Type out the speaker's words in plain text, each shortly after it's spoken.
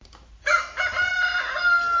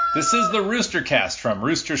This is the Roostercast from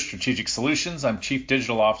Rooster Strategic Solutions. I'm Chief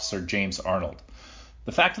Digital Officer James Arnold.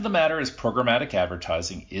 The fact of the matter is programmatic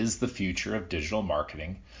advertising is the future of digital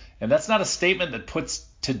marketing, and that's not a statement that puts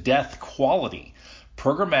to death quality.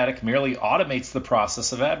 Programmatic merely automates the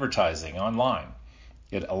process of advertising online.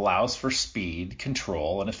 It allows for speed,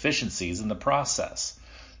 control, and efficiencies in the process.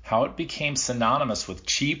 How it became synonymous with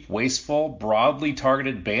cheap, wasteful, broadly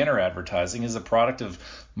targeted banner advertising is a product of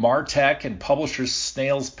MarTech and publishers'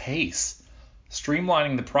 snail's pace.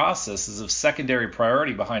 Streamlining the process is of secondary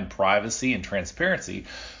priority behind privacy and transparency,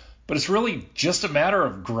 but it's really just a matter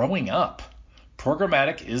of growing up.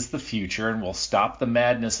 Programmatic is the future and will stop the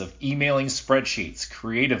madness of emailing spreadsheets,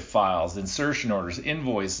 creative files, insertion orders,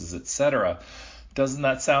 invoices, etc. Doesn't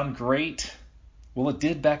that sound great? Well, it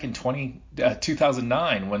did back in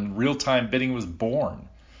 2009 when real-time bidding was born.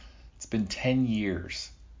 It's been 10 years.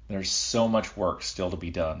 There's so much work still to be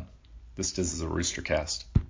done. This is the Roostercast.